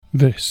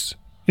This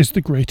is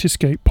the Great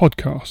Escape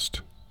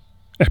Podcast,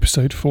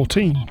 Episode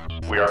 14.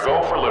 We are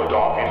go for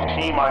liftoff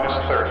in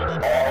T-minus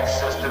 30. All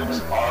systems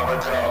are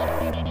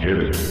go. Hit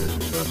it.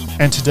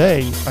 And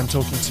today I'm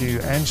talking to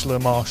Angela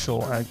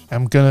Marshall.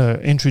 I'm going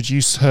to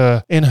introduce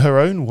her in her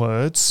own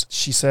words.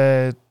 She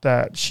said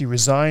that she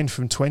resigned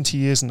from 20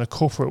 years in the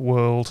corporate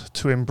world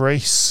to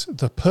embrace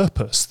the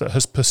purpose that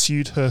has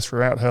pursued her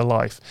throughout her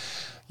life.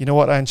 You know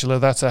what, Angela?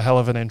 That's a hell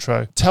of an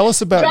intro. Tell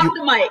us about Drop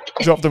the mic.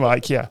 Drop the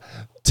mic, yeah.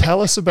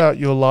 Tell us about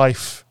your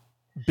life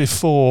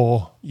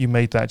before you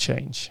made that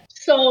change.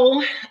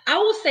 So I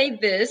will say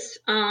this,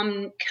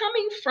 coming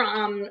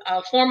from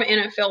a former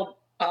NFL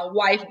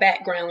wife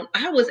background,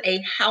 I was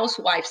a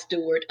housewife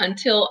steward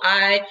until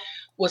I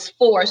was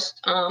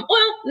forced,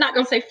 not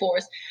going to say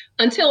forced,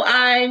 until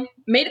I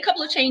made a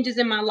couple of changes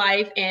in my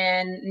life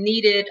and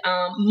needed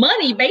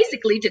money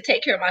basically to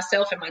take care of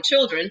myself and my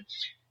children.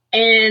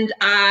 And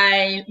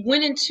I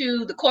went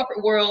into the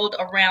corporate world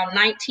around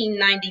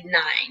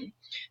 1999.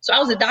 So I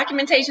was a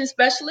documentation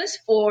specialist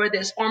for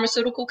this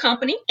pharmaceutical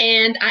company,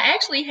 and I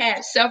actually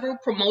had several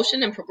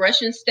promotion and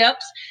progression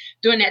steps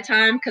during that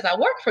time because I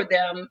worked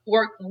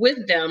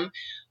with them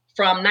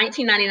from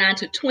 1999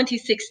 to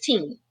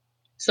 2016.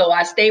 So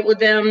I stayed with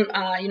them,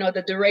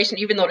 the duration,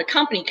 even though the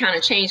company kind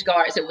of changed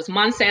guards. It was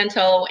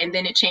Monsanto, and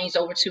then it changed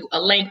over to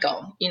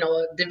Elanco,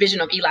 a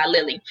division of Eli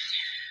Lilly.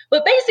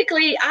 But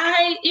basically,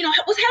 I had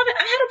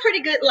a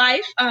pretty good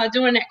life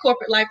during that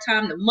corporate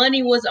lifetime. The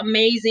money was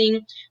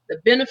amazing. The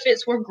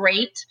benefits were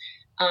great.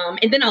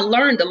 And then I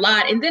learned a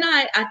lot. And then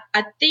I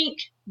think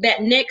that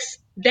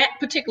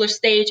particular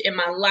stage in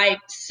my life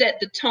set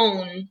the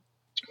tone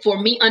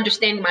for me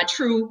understanding my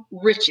true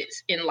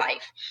riches in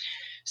life.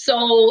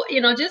 So,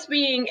 just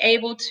being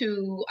able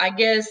to, I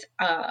guess,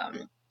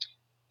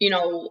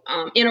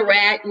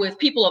 interact with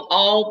people of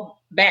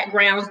all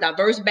backgrounds,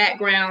 diverse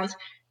backgrounds.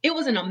 It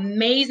was an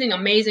amazing,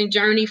 amazing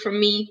journey for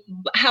me.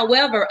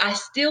 However, I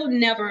still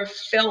never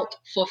felt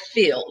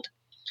fulfilled.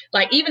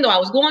 Like, even though I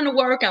was going to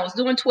work, I was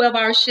doing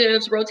 12-hour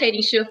shifts,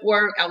 rotating shift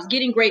work, I was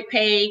getting great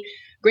pay,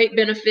 great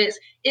benefits.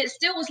 It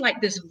still was like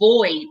this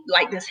void,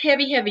 like this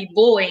heavy, heavy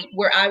void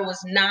where I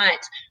was not,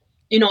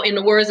 in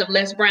the words of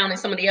Les Brown and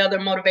some of the other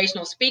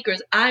motivational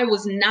speakers, I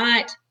was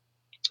not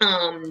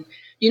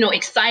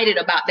excited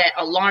about that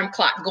alarm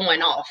clock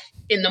going off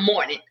in the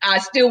morning. I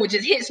still would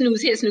just hit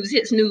snooze,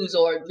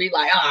 or be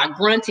like,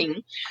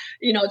 grunting,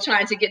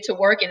 trying to get to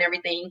work and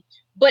everything.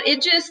 But it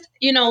just,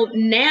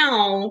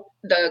 now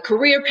the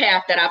career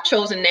path that I've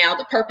chosen now,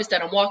 the purpose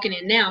that I'm walking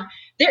in now,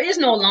 there is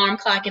no alarm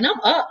clock, and I'm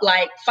up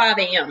like 5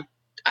 a.m.,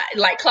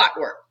 like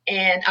clockwork.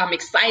 And I'm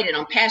excited.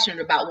 I'm passionate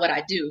about what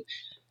I do.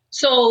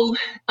 So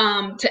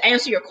to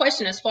answer your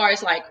question, as far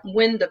as like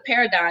when the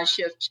paradigm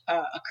shift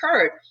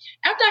occurred,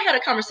 after I had a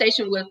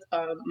conversation with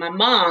my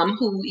mom,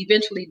 who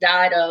eventually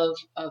died of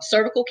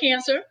cervical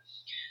cancer,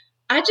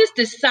 I just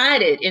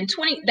decided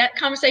that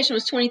conversation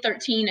was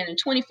 2013, and in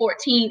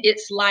 2014,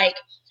 it's like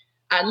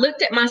I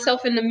looked at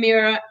myself in the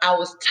mirror. I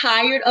was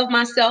tired of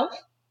myself.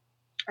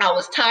 I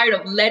was tired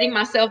of letting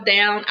myself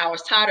down. I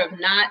was tired of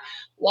not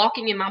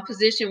walking in my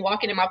position,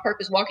 walking in my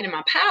purpose, walking in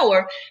my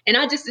power. And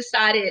I just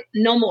decided,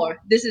 no more.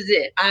 This is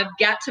it. I've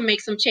got to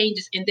make some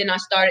changes. And then I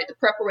started the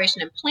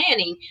preparation and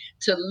planning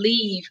to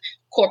leave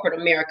corporate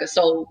America.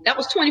 So that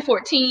was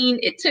 2014.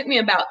 It took me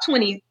about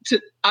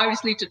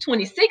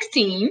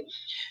 2016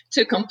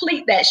 to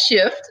complete that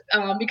shift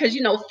because,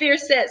 fear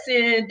sets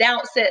in,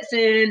 doubt sets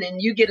in, and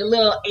you get a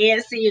little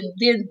antsy, and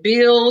then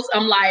bills.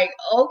 I'm like,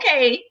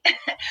 okay,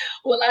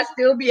 will I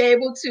still be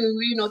able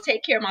to,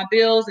 take care of my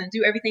bills and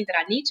do everything that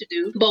I need to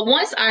do? But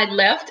once I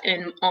left,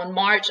 and on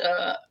March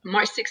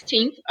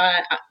 19th,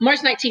 March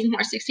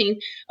 16th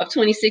of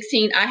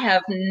 2016, I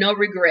have no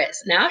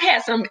regrets. Now, I've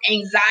had some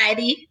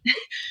anxiety,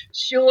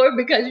 sure,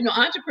 because,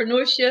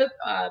 entrepreneurship,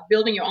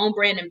 building your own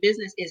brand and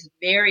business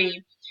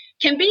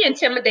can be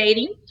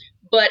intimidating.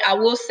 But I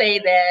will say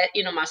that,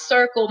 my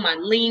circle, my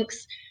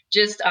links,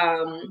 just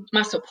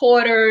my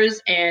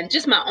supporters, and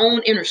just my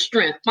own inner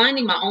strength,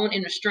 finding my own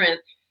inner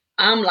strength.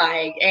 I'm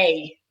like,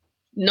 hey,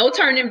 no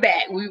turning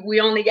back.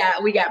 We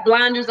got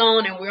blinders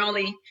on, and we're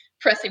only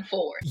pressing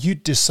forward. You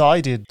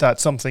decided that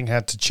something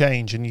had to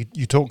change, and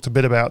you talked a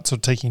bit about sort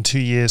of taking 2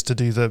 years to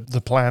do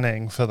the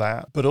planning for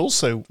that. But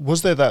also,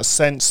 was there that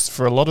sense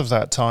for a lot of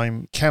that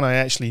time, can I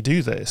actually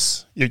do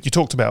this? You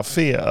talked about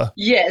fear.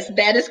 Yes,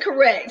 that is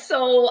correct.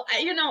 So,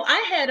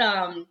 I had,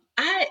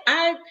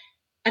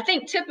 I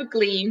think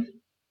typically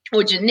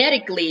or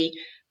genetically,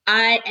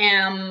 I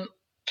am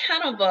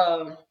kind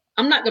of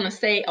I'm not going to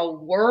say a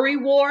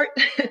worrywart,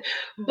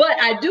 but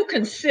I'm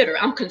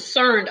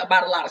concerned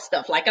about a lot of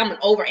stuff. Like, I'm an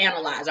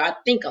overanalyzer. I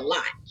think a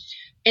lot.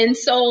 And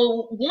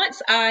so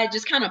once I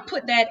just kind of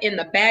put that in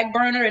the back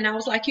burner, and I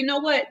was like, you know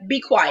what,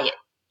 be quiet.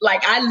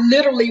 Like, I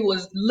literally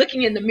was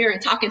looking in the mirror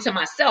and talking to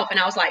myself, and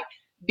I was like,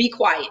 be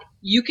quiet.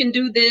 You can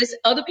do this.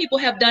 Other people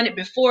have done it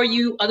before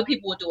you. Other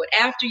people will do it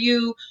after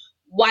you.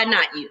 Why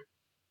not you?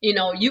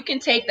 You can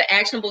take the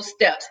actionable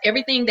steps,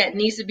 everything that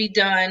needs to be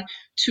done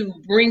to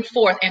bring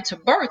forth and to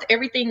birth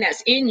everything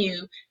that's in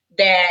you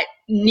that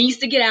needs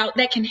to get out,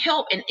 that can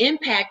help and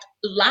impact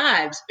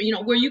lives,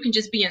 where you can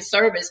just be in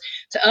service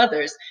to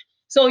others.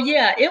 So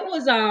yeah, it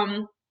was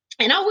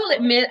and I will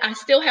admit, I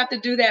still have to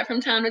do that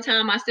from time to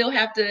time. I still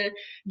have to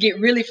get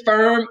really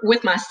firm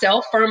with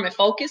myself, firm and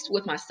focused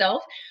with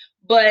myself.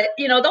 But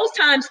those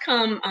times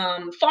come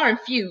far and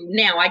few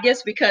now, I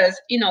guess, because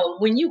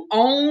when you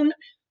own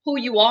who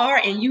you are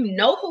and you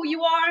know who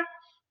you are,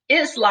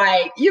 it's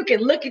like you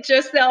can look at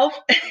yourself,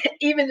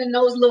 even in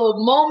those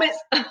little moments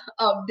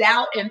of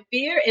doubt and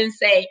fear, and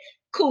say,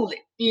 cool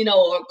it,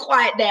 or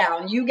quiet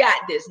down. You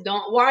got this.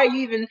 Don't, why are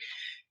you even,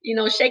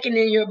 shaking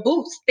in your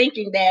boots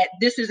thinking that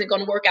this isn't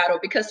going to work out, or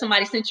because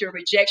somebody sent you a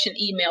rejection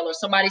email, or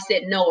somebody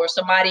said no, or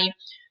somebody,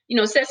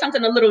 said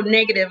something a little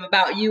negative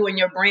about you and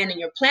your brand and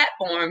your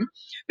platform.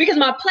 Because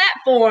my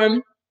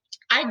platform,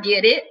 I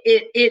get it.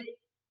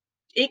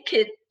 It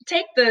could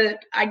take the,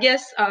 I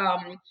guess,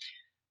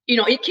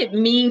 it could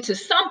mean to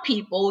some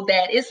people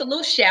that it's a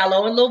little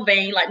shallow, a little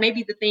vain, like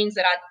maybe the things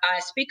that I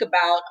speak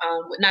about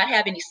would not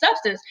have any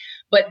substance.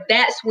 But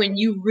that's when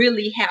you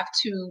really have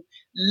to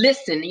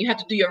listen, and you have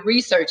to do your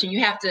research, and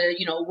you have to,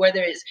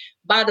 whether it's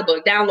buy the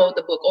book, download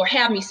the book, or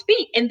have me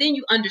speak. And then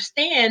you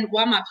understand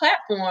why my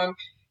platform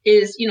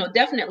is,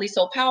 definitely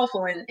so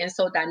powerful and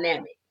so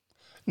dynamic.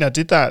 Now,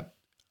 did that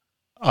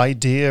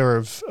idea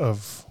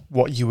of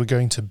what you were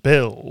going to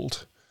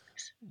build,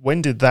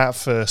 when did that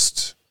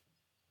first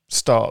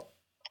start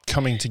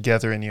coming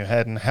together in your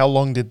head, and how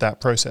long did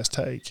that process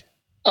take?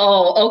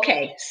 Oh,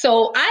 okay.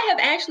 So I have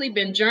actually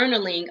been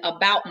journaling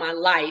about my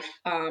life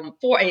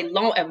for a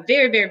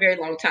very, very, very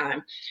long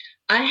time.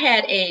 I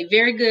had a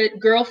very good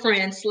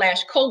girlfriend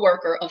slash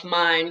coworker of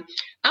mine.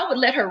 I would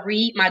let her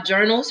read my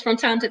journals from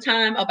time to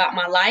time about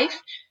my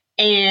life.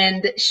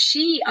 And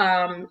she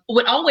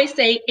would always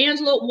say,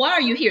 Angela, why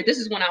are you here? This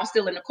is when I was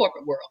still in the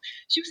corporate world.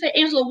 She would say,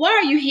 Angela, why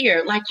are you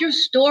here? Like, your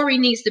story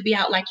needs to be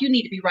out. Like, you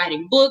need to be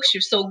writing books.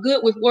 You're so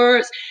good with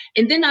words.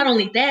 And then not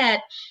only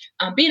that,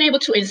 being able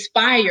to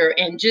inspire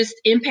and just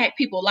impact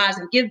people's lives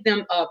and give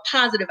them a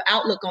positive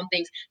outlook on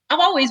things.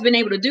 I've always been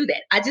able to do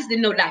that. I just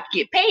didn't know that I could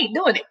get paid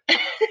doing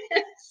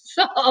it.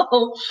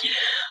 So,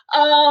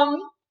 um,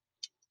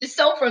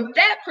 so from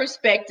that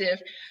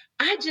perspective,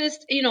 I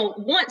just,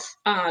 once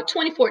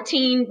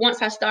 2014,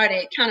 once I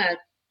started kind of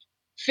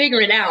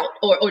figuring out,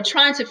 or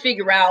trying to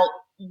figure out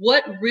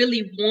what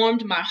really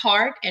warmed my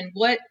heart and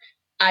what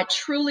I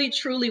truly,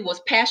 truly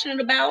was passionate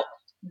about,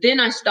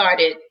 then I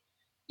started,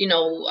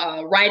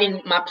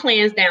 writing my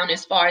plans down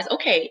as far as,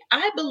 okay,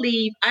 I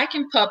believe I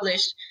can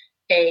publish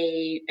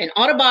an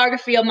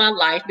autobiography of my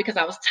life, because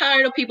I was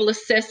tired of people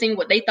assessing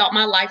what they thought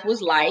my life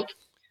was like.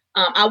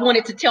 I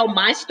wanted to tell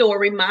my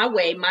story, my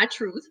way, my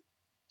truth.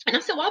 And I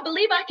said, well, I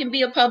believe I can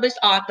be a published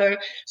author.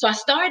 So I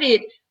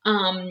started,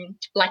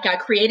 I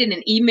created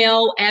an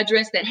email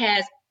address that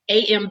has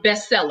AM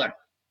bestseller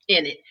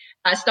in it.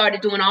 I started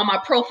doing all my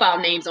profile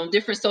names on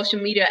different social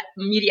media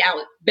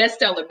outlets,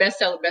 bestseller,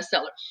 bestseller,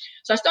 bestseller.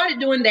 So I started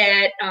doing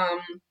that.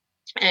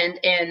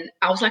 And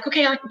I was like,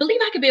 okay, I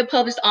believe I could be a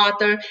published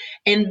author.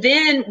 And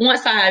then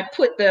once I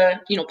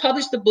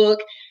published the book,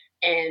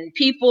 and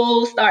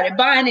people started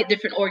buying it,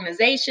 different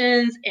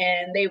organizations,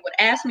 and they would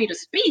ask me to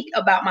speak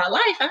about my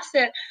life, I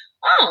said,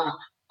 oh,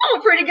 I'm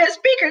a pretty good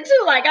speaker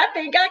too. Like, I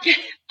think I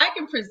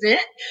can present.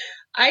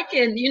 I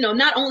can,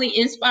 not only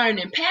inspire and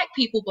impact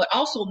people, but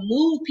also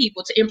move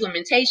people to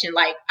implementation.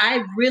 Like,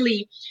 I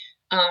really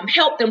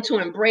help them to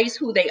embrace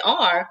who they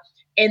are,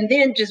 and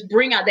then just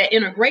bring out that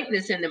inner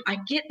greatness in them. I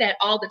get that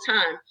all the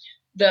time.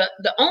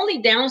 The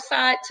only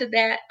downside to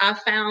that I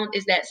found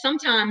is that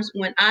sometimes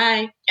when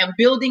I am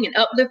building and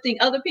uplifting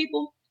other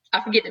people,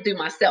 I forget to do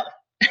myself.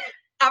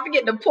 I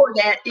forget to pour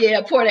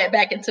that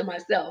back into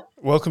myself.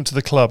 Welcome to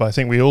the club. I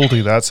think we all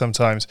do that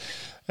sometimes.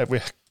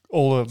 We're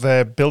all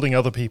there building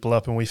other people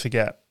up and we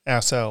forget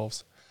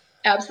ourselves.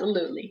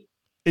 Absolutely.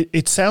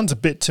 It sounds a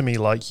bit to me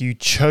like you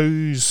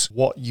chose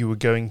what you were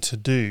going to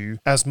do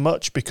as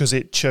much because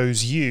it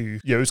chose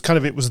you.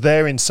 It was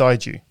there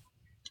inside you.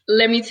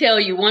 Let me tell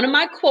you, one of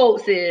my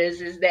quotes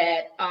is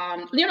that,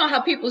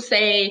 how people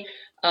say,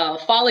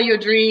 follow your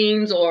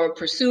dreams, or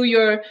pursue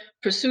your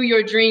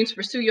dreams,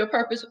 pursue your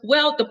purpose.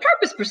 Well, the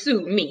purpose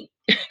pursued me.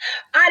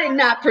 I did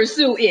not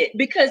pursue it,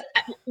 because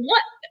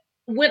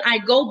when I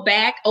go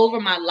back over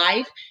my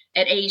life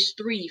at age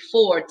 3,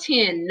 4,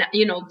 10,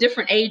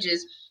 different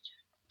ages,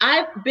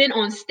 I've been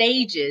on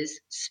stages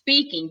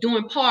speaking,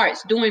 doing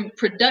parts, doing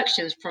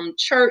productions, from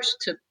church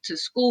to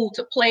school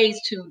to plays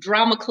to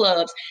drama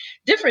clubs,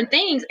 different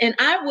things. And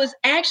I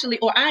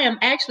am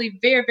actually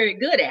very, very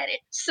good at it.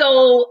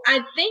 So I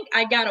think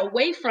I got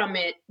away from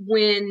it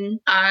when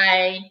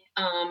I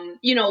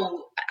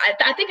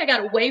think I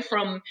got away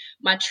from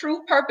my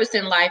true purpose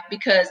in life,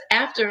 because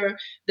after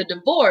the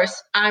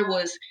divorce, I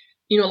was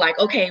like,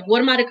 okay,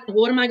 what am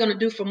I going to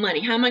do for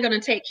money? How am I going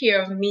to take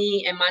care of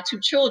me and my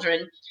 2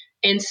 children?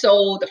 And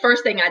so the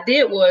first thing I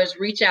did was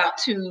reach out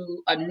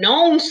to a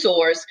known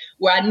source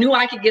where I knew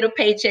I could get a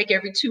paycheck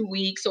every 2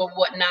 weeks or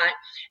whatnot.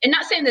 And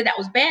not saying that that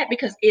was bad,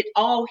 because it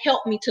all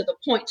helped me to the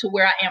point to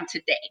where I am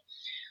today.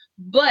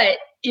 But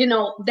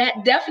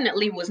that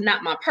definitely was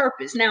not my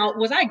purpose. Now,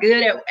 was I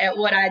good at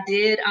what I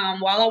did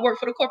while I worked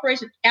for the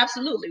corporation?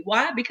 Absolutely.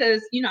 Why?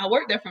 Because I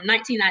worked there from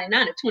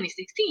 1999 to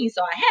 2016,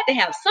 so I had to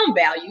have some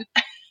value.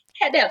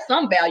 Had to have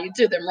some value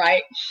to them,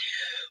 right?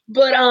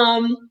 But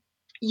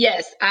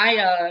yes,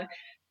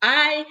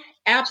 I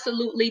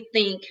absolutely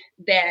think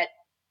that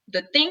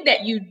the thing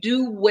that you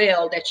do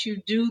well, that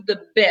you do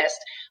the best,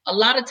 a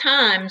lot of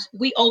times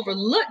we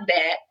overlook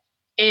that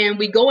and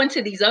we go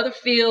into these other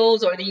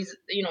fields or these,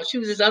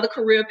 choose this other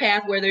career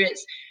path, whether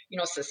it's,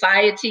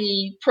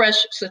 society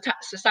pressure,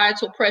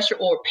 societal pressure,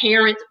 or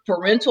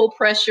parental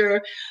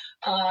pressure,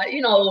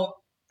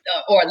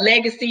 or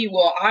legacy.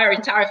 Well, our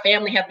entire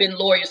family have been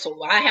lawyers,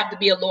 so I have to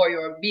be a lawyer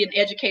or be an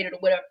educator or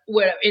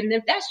whatever. And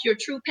if that's your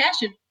true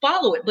passion,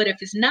 follow it. But if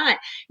it's not,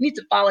 you need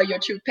to follow your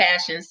true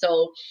passion.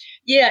 So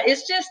yeah,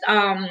 it's just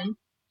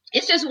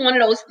one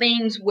of those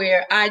things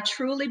where I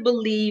truly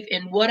believe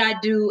in what I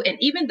do. And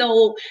even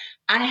though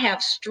I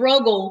have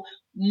struggle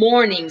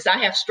mornings, I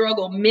have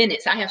struggle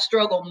minutes, I have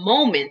struggle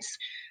moments,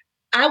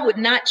 I would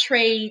not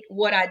trade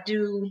what I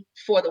do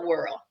for the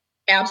world.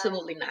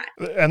 Absolutely not.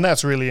 And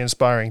that's really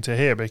inspiring to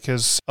hear,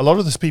 because a lot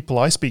of the people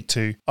I speak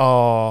to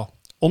are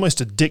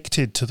almost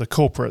addicted to the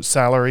corporate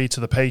salary,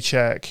 to the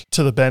paycheck,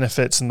 to the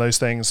benefits and those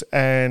things.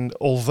 And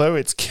although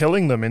it's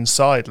killing them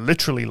inside,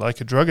 literally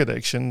like a drug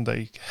addiction,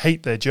 they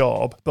hate their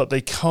job, but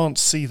they can't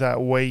see that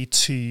way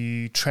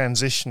to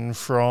transition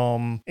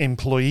from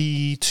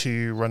employee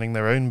to running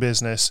their own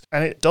business.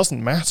 And it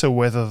doesn't matter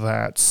whether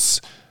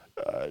that's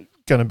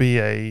going to be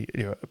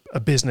a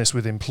business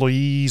with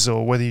employees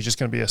or whether you're just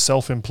going to be a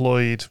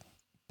self-employed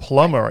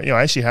plumber.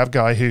 I actually have a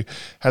guy who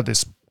had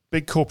this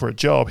big corporate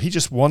job. He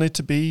just wanted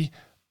to be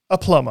a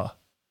plumber,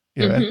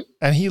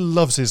 and he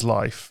loves his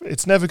life.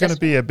 It's never going to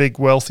be a big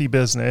wealthy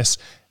business.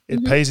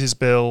 It pays his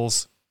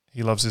bills.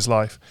 He loves his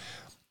life.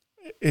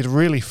 It's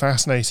really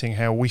fascinating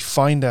how we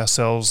find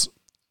ourselves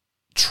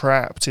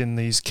trapped in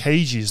these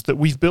cages that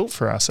we've built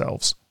for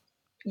ourselves.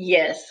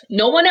 Yes,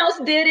 no one else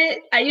did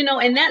it.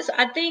 And that's,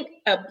 I think,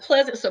 a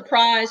pleasant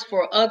surprise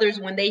for others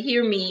when they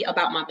hear me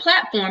about my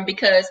platform,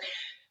 because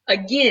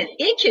again,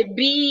 it could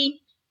be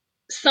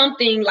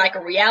something like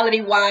a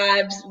Reality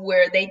Wives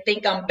where they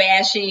think I'm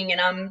bashing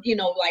and I'm,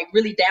 like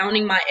really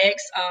downing my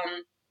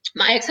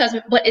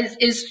ex-husband, but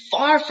it's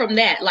far from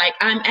that. Like,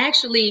 I'm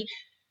actually,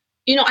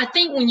 I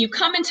think when you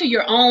come into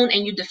your own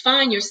and you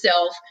define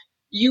yourself,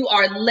 you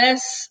are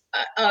less,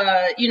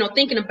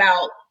 thinking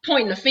about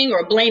pointing the finger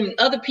or blaming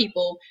other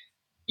people.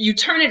 You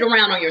turn it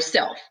around on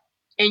yourself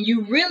and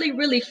you really,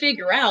 really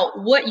figure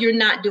out what you're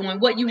not doing,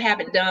 what you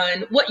haven't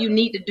done, what you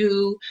need to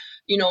do,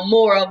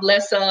 more of,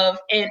 less of,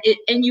 and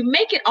you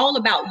make it all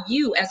about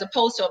you as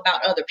opposed to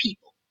about other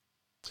people.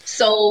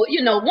 So,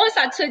 once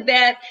I took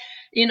that,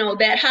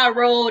 that high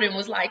road and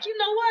was like, you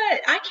know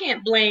what, I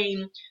can't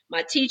blame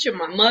my teacher,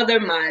 my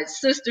mother, my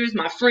sisters,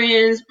 my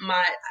friends,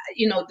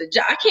 the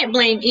job. I can't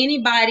blame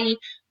anybody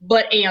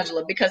but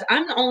Angela, because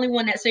I'm the only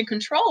one that's in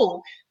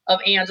control of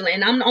Angela,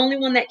 and I'm the only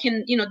one that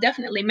can,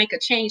 definitely make a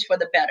change for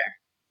the better.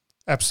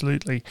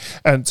 Absolutely.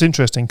 And it's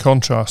interesting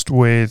contrast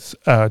with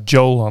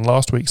Joel on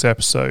last week's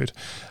episode,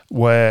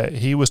 where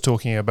he was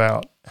talking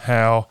about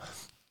how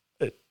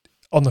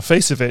on the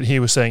face of it, he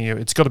was saying,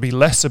 it's got to be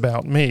less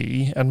about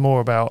me and more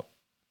about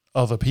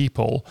other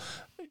people.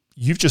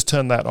 You've just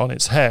turned that on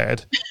its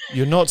head.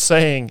 You're not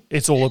saying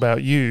it's all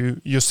about you.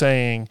 You're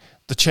saying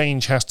the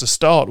change has to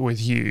start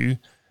with you.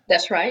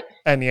 That's right.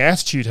 And the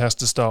attitude has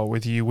to start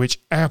with you, which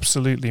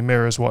absolutely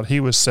mirrors what he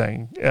was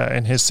saying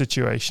in his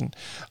situation.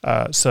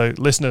 So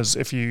listeners,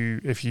 if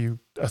you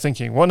are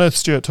thinking, what on earth is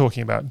Stuart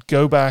talking about?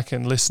 Go back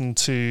and listen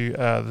to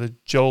the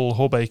Joel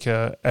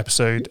Horbaker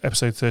episode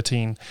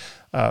 13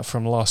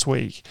 from last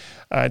week.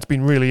 It's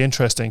been really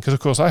interesting because, of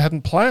course, I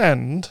hadn't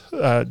planned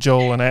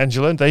Joel and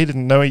Angela. They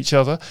didn't know each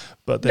other,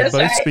 but they're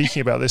both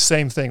speaking about this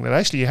same thing, that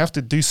actually you have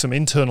to do some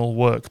internal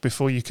work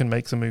before you can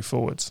make the move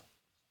forwards.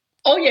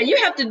 Oh yeah, you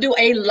have to do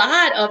a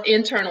lot of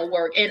internal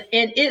work, and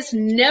it's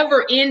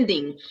never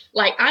ending.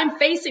 Like, I'm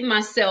facing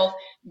myself,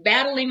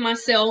 battling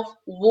myself,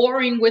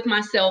 warring with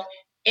myself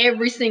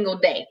every single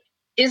day.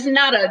 It's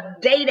not a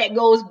day that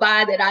goes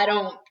by that I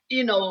don't,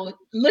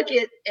 look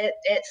at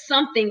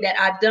something that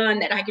I've done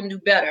that I can do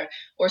better,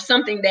 or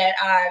something that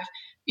I've,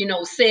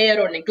 said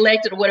or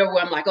neglected or whatever,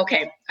 where I'm like,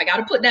 okay, I got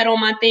to put that on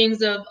my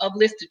things of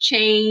list to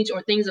change,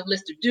 or things of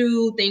list to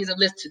do, things of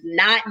list to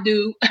not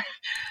do,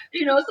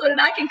 so that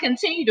I can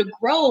continue to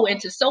grow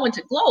and to sow and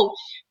to glow.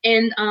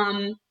 And,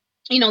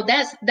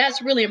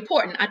 that's really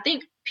important. I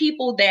think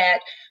people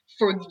that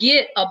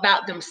forget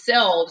about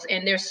themselves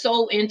and they're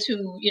so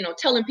into,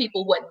 telling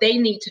people what they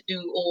need to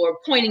do, or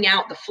pointing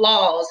out the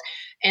flaws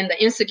and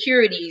the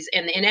insecurities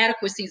and the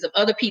inadequacies of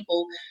other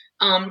people,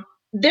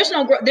 there's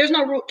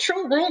no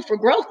true room for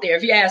growth there.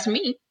 If you ask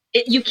me,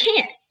 you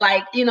can't,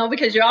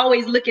 because you're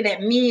always looking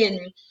at me and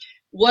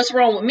what's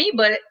wrong with me.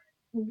 But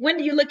when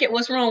do you look at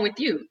what's wrong with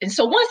you? And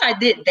so once I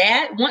did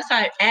that, once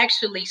I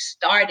actually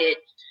started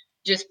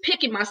just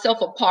picking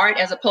myself apart,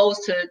 as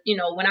opposed to,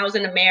 when I was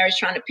in a marriage,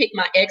 trying to pick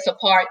my ex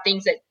apart,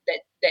 things that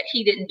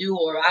he didn't do,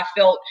 or I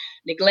felt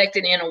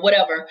neglected in, or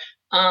whatever.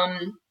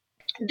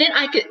 Then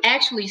I could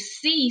actually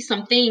see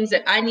some things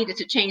that I needed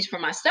to change for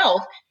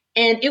myself.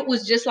 And it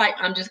was just like,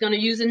 I'm just going to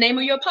use the name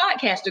of your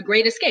podcast, The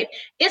Great Escape.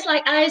 It's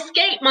like I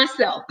escaped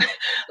myself.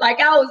 Like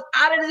I was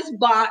out of this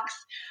box,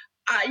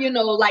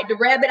 like the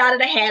rabbit out of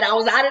the hat. I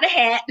was out of the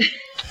hat.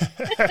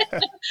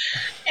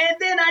 And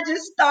then I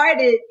just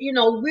started,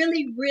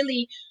 really,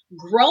 really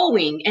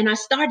growing. And I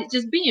started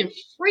just being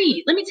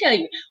free. Let me tell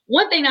you,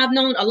 one thing I've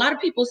known, a lot of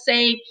people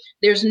say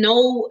there's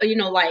no,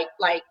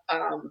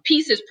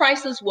 peace is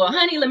priceless. Well,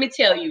 honey, let me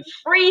tell you,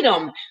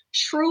 freedom,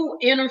 true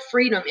inner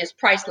freedom is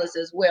priceless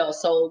as well.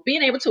 So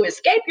being able to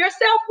escape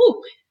yourself,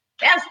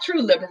 that's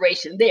true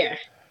liberation there.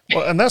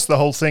 Well, and that's the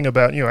whole thing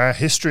about, our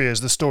history is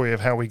the story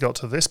of how we got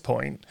to this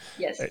point.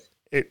 Yes.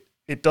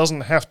 It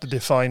doesn't have to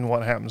define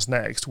what happens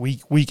next.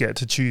 We get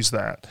to choose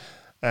that.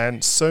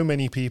 And so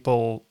many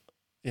people,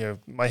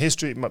 my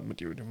history,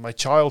 my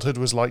childhood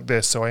was like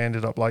this, so I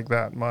ended up like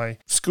that. My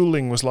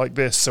schooling was like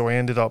this, so I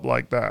ended up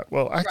like that.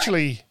 Well,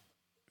 actually,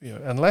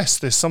 right. Unless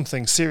there's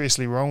something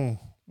seriously wrong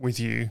with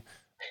you,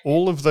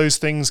 all of those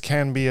things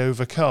can be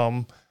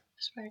overcome.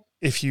 That's right.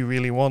 If you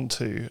really want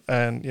to.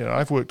 And,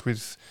 I've worked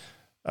with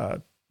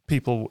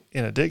people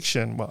in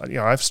addiction. Well,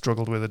 I've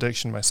struggled with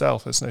addiction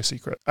myself, it's no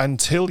secret.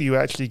 Until you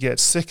actually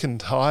get sick and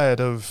tired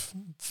of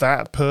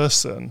that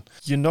person,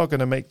 you're not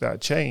going to make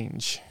that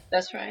change.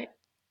 That's right.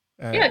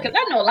 Yeah, because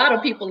I know a lot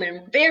of people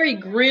in very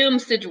grim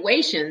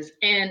situations,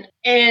 and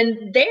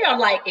they are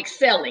like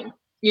excelling.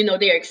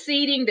 They're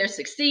exceeding, they're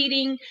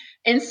succeeding.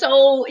 And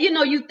so,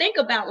 you think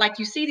about, like,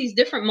 you see these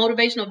different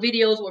motivational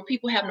videos where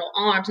people have no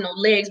arms, no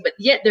legs, but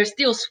yet they're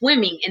still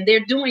swimming, and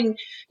they're doing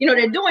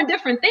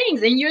different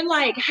things. And you're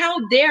like, how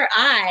dare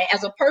I,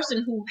 as a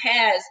person who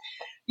has,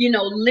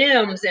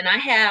 limbs, and I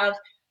have,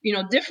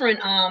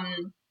 different,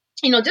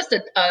 just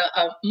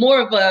a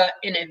more of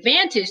an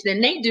advantage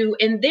than they do.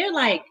 And they're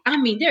like,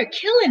 they're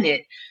killing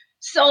it.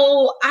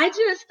 So I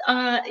just,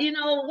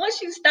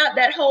 once you stop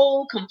that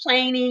whole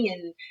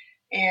complaining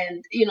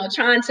and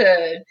trying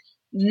to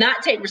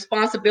not take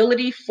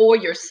responsibility for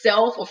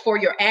yourself or for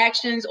your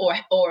actions, or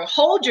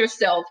hold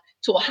yourself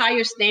to a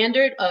higher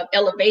standard of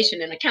elevation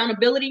and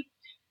accountability,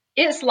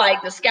 it's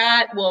like the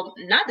sky, well,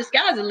 not the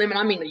sky's the limit.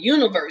 The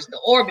universe, the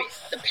orbit,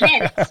 the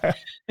planets.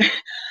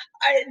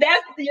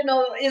 That's,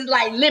 is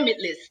like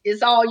limitless.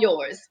 It's all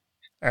yours.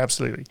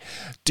 Absolutely.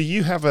 Do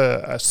you have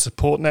a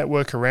support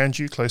network around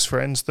you, close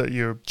friends that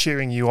you're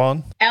cheering you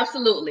on?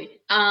 Absolutely.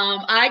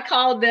 I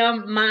call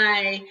them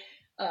my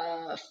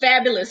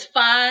fabulous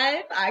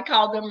five. I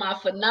call them my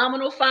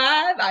phenomenal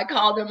five. I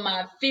call them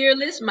my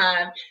fearless,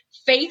 my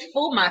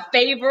faithful, my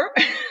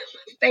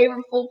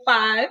favorful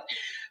five.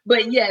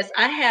 But yes,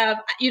 I have,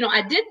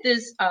 I did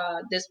this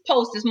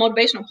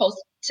motivational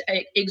post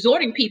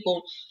exhorting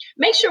people,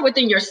 make sure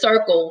within your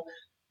circle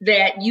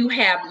that you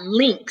have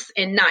links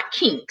and not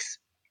kinks.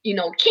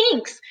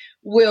 Kinks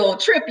will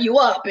trip you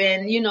up,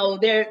 and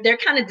they're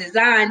kind of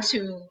designed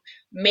to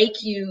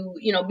make you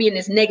be in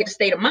this negative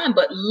state of mind,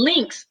 but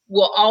links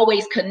will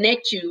always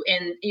connect you.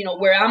 And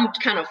where I'm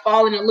kind of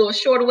falling a little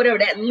short or whatever,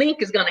 that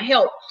link is going to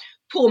help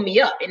pull me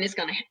up, and it's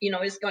going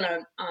to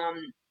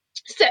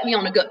set me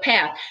on a good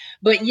path.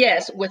 But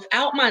yes,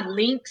 without my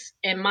links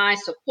and my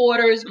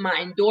supporters, my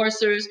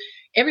endorsers,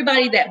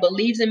 everybody that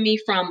believes in me,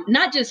 from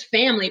not just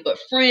family, but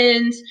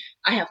friends,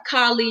 I have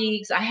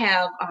colleagues, I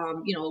have,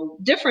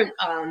 different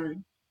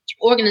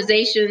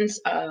organizations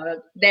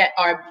that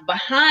are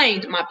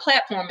behind my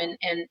platform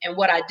and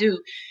what I do.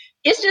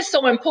 It's just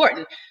so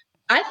important.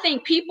 I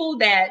think people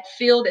that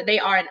feel that they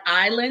are an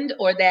island,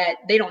 or that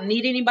they don't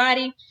need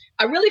anybody,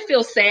 I really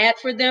feel sad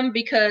for them,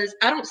 because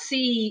I don't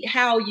see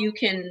how you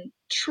can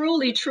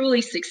truly,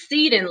 truly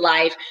succeed in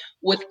life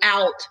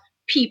without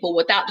people,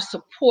 without the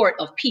support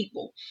of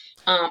people.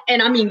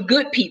 And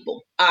good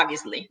people,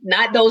 obviously,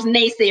 not those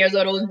naysayers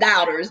or those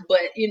doubters, but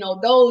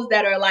those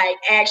that are like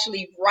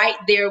actually right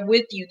there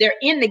with you. They're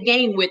in the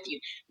game with you,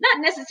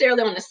 not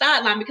necessarily on the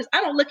sideline, because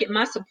I don't look at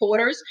my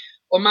supporters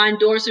or my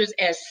endorsers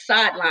as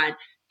sideline.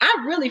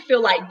 I really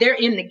feel like they're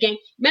in the game.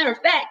 Matter of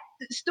fact,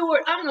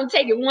 Stuart, I'm going to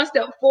take it one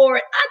step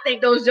forward. I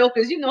think those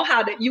jokers,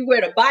 how that you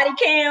wear the body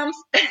cams,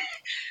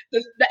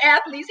 the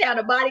athletes have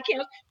the body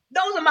cams.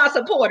 Those are my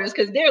supporters,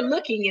 because they're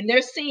looking and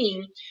they're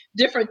seeing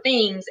different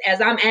things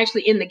as I'm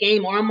actually in the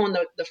game, or I'm on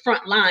the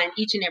front line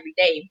each and every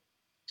day.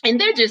 And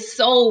they're just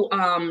so,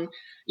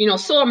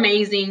 so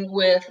amazing,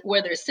 with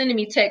whether it's sending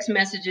me text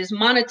messages,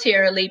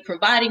 monetarily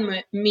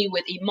providing me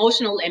with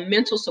emotional and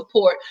mental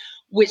support,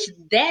 which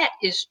that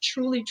is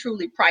truly,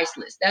 truly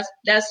priceless.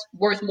 That's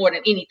worth more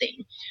than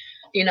anything.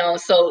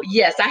 So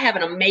yes, I have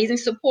an amazing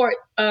support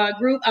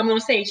group. I'm going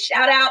to say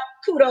shout out,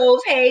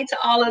 kudos, hey, to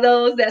all of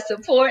those that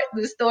support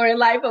the story and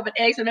life of an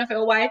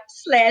ex-NFL wife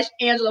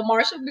 / Angela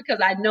Marshall, because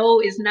I know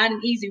it's not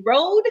an easy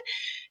road.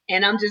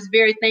 And I'm just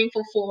very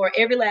thankful for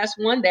every last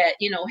one that,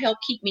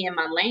 helped keep me in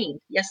my lane.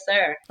 Yes,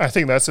 sir. I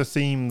think that's a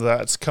theme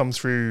that's come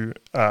through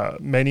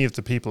many of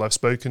the people I've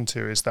spoken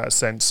to, is that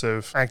sense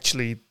of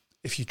actually,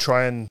 if you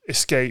try and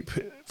escape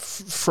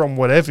from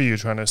whatever you're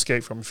trying to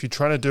escape from, if you're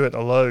trying to do it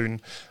alone,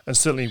 and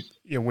certainly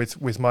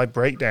with my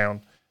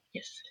breakdown,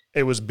 yes,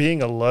 it was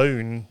being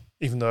alone,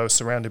 even though I was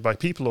surrounded by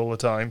people all the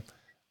time.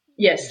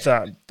 Yes,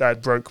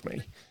 that broke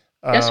me.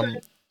 That's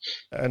right.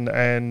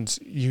 And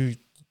you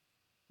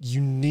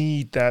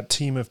need that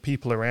team of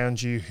people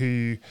around you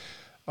who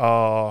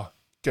are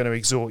going to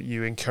exhort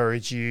you,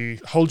 encourage you,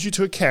 hold you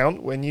to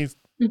account when you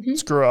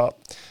screw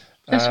up.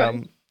 That's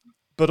right.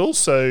 But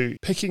also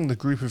picking the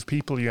group of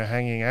people you're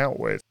hanging out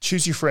with.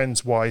 Choose your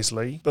friends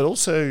wisely, but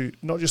also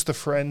not just the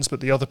friends,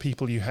 but the other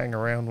people you hang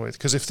around with.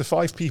 Because if the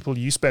 5 people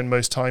you spend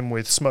most time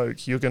with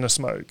smoke, you're going to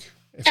smoke.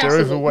 If they're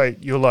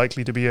overweight, you're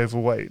likely to be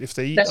overweight. If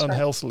they eat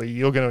unhealthily,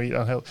 you're going to eat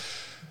unhealthy.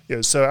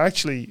 So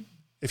actually,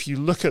 if you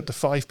look at the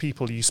 5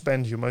 people you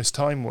spend your most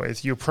time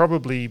with,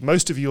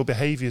 most of your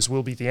behaviors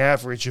will be the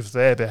average of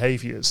their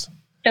behaviors.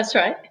 That's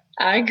right.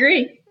 I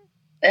agree.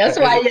 That's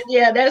why,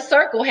 that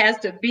circle has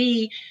to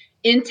be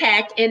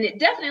intact, and it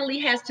definitely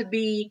has to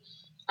be,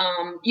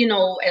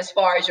 as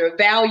far as your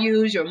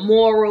values, your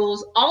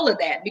morals, all of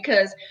that,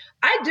 because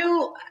I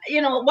do,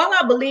 while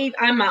I believe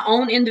I'm my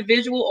own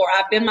individual, or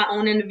I've been my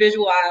own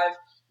individual,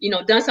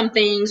 I've, done some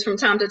things from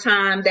time to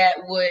time that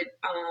would,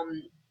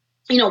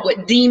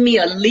 would deem me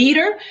a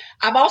leader.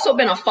 I've also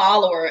been a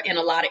follower in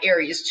a lot of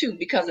areas too,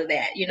 because of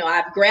that.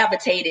 I've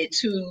gravitated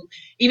to,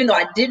 even though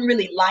I didn't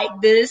really like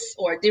this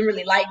or didn't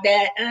really like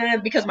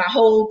that, because my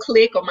whole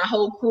clique or my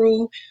whole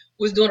crew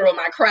was doing it, or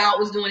my crowd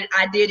was doing it,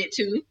 I did it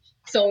too.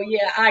 So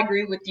yeah, I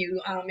agree with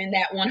you in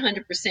that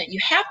 100%. You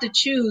have to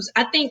choose,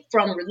 I think,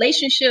 from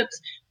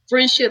relationships,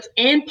 friendships,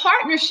 and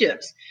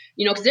partnerships,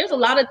 because there's a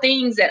lot of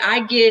things that I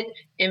get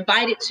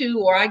invited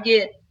to, or I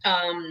get,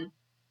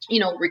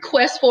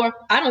 requests for,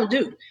 I don't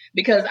do,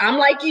 because I'm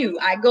like you.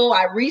 I go,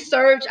 I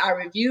research, I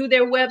review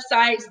their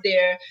websites,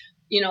 their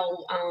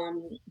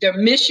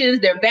missions,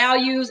 their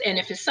values. And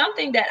if it's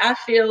something that I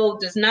feel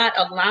does not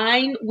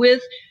align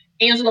with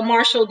Angela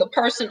Marshall, the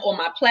person, or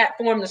my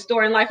platform, the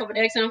story and life of an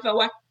ex-NFL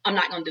wife, I'm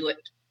not going to do it.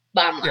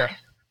 Bottom line. Yeah.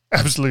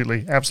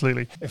 Absolutely.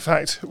 Absolutely. In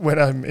fact, when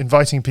I'm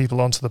inviting people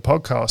onto the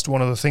podcast,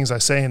 one of the things I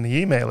say in the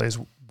email is,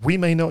 we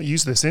may not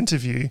use this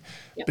interview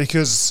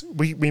because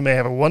we may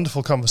have a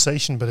wonderful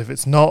conversation, but if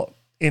it's not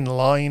in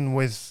line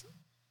with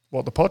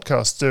what the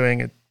podcast's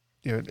doing,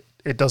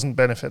 it doesn't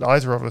benefit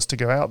either of us to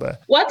go out there.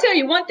 Well, I'll tell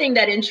you one thing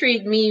that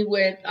intrigued me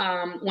with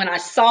when I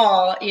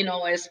saw,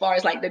 as far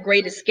as like The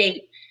Great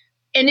Escape.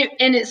 And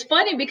it's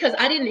funny because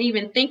I didn't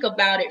even think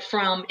about it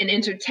from an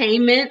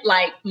entertainment,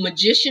 like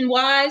magician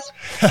wise.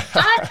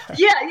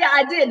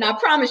 I didn't. I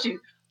promise you.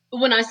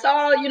 When I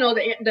saw,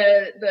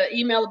 the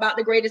email about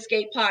the Great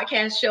Escape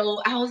podcast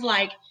show, I was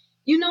like,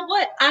 you know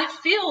what? I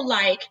feel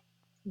like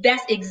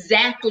that's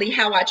exactly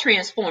how I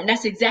transformed.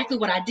 That's exactly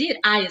what I did.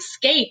 I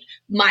escaped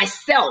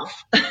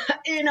myself,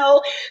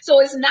 So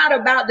it's not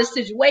about the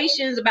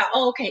situations, about,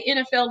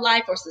 NFL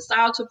life or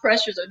societal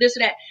pressures or this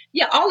or that.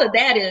 Yeah, all of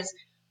that is.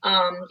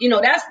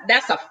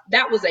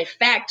 That was a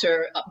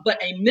factor,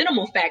 but a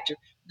minimal factor.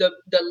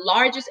 The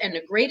largest and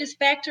the greatest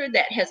factor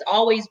that has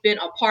always been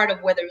a part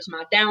of whether it's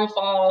my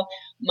downfall,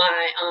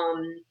 my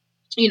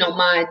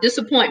my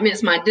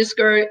disappointments, my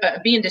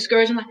being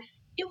discouraged.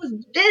 It was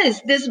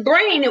this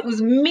brain. It was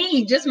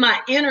me, just my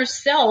inner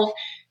self,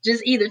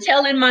 just either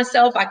telling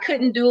myself I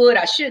couldn't do it,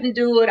 I shouldn't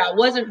do it, I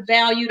wasn't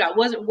valued, I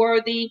wasn't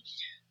worthy.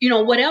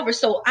 Whatever.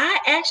 So I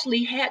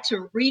actually had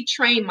to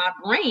retrain my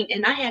brain,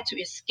 and I had to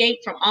escape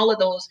from all of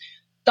those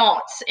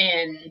thoughts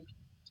and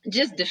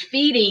just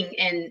defeating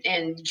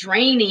and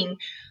draining,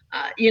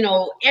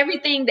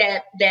 everything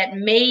that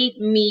made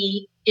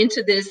me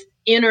into this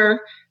inner,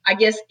 I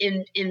guess,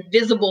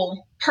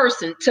 invisible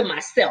person to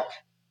myself.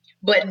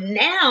 But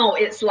now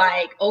it's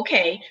like,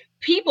 okay,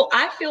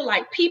 I feel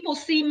like people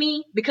see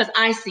me because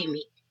I see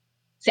me.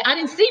 See, I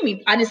didn't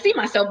see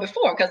myself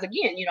before because,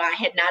 again, I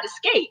had not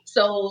escaped.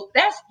 So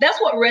that's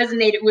what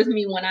resonated with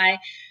me when I,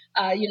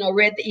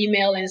 read the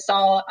email and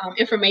saw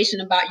information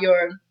about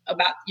your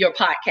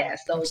podcast.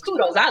 So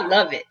kudos. I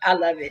love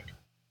it.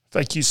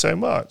 Thank you so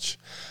much.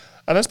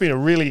 And that's been a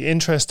really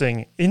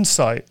interesting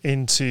insight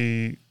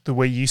into the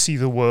way you see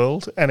the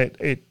world. And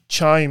it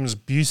chimes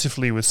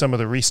beautifully with some of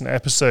the recent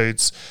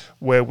episodes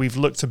where we've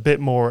looked a bit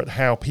more at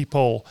how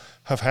people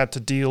have had to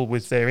deal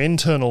with their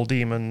internal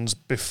demons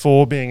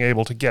before being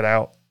able to get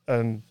out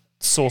and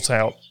sort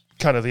out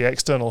kind of the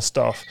external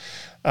stuff.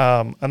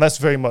 And that's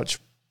very much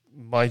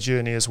my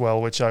journey as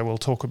well, which I will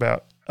talk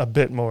about a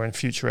bit more in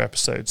future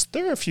episodes.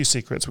 There are a few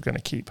secrets we're going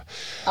to keep.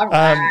 All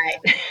right.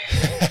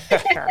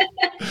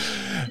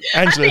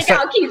 Angela, I think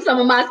I'll keep some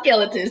of my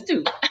skeletons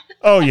too.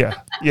 Oh, yeah.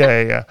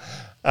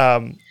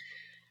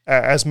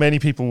 As many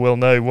people will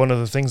know, one of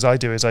the things I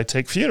do is I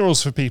take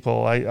funerals for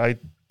people. I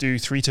do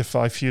 3 to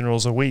 5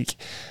 funerals a week.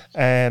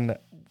 And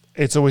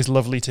it's always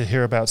lovely to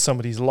hear about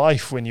somebody's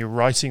life when you're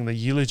writing the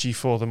eulogy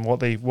for them, what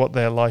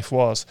their life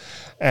was.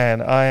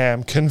 And I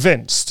am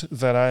convinced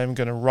that I am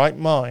going to write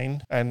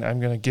mine, and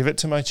I'm going to give it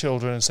to my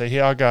children and say,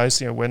 here,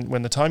 guys,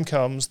 when the time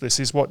comes, this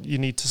is what you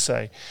need to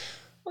say.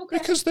 Okay.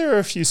 Because there are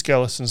a few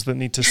skeletons that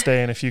need to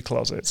stay in a few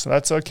closets.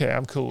 That's okay.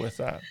 I'm cool with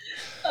that.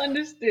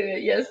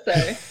 Understood. Yes,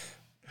 sir.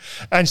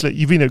 Angela,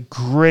 you've been a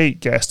great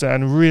guest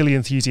and really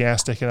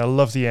enthusiastic, and I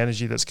love the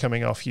energy that's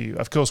coming off you.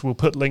 Of course, we'll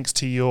put links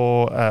to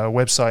your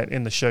website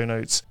in the show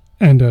notes.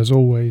 And as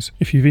always,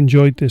 if you've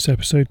enjoyed this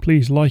episode,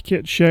 please like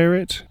it, share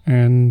it,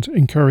 and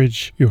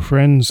encourage your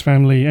friends,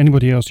 family,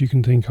 anybody else you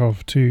can think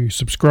of to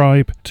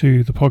subscribe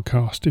to the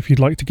podcast. If you'd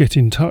like to get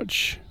in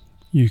touch,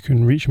 you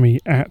can reach me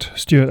at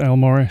Stuart L.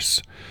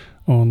 Morris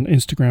on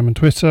Instagram and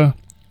Twitter,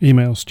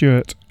 email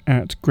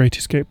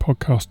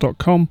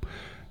stuart@greatescapepodcast.com,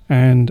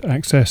 and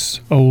access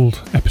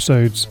old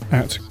episodes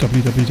at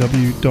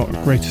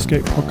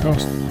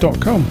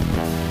www.greatescapepodcast.com.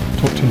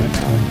 Talk to you next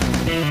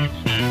time.